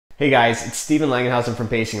Hey guys, it's Steven Langenhausen from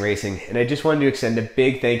Pacing Racing, and I just wanted to extend a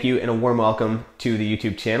big thank you and a warm welcome to the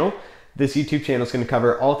YouTube channel. This YouTube channel is going to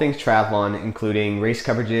cover all things triathlon, including race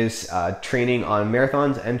coverages, training on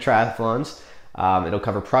marathons and triathlons. It'll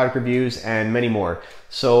cover product reviews and many more.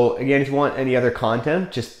 So again, if you want any other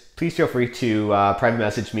content, just please feel free to private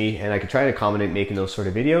message me, and I can try to accommodate making those sort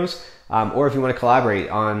of videos. Or if you want to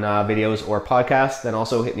collaborate on videos or podcasts, then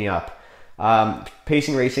also hit me up.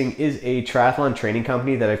 Pacing Racing is a triathlon training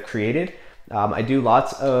company that I've created. I do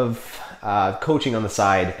lots of coaching on the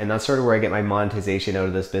side, and that's sort of where I get my monetization out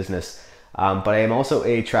of this business. But I am also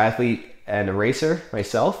a triathlete and a racer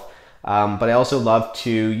myself. But I also love to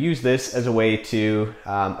use this as a way to,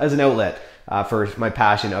 as an outlet for my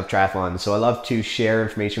passion of triathlon. So I love to share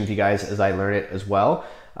information with you guys as I learn it as well.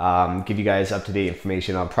 Give you guys up-to-date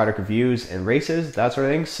information on product reviews and races, that sort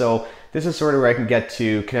of thing. So this is sort of where I can get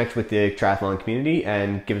to connect with the triathlon community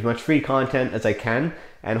and give as much free content as I can,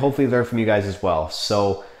 and hopefully learn from you guys as well.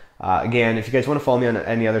 So again, if you guys want to follow me on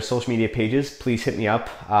any other social media pages, please hit me up.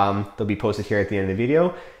 They'll be posted here at the end of the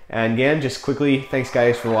video. And again, just quickly, thanks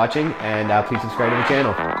guys for watching, and please subscribe to the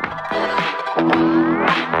channel.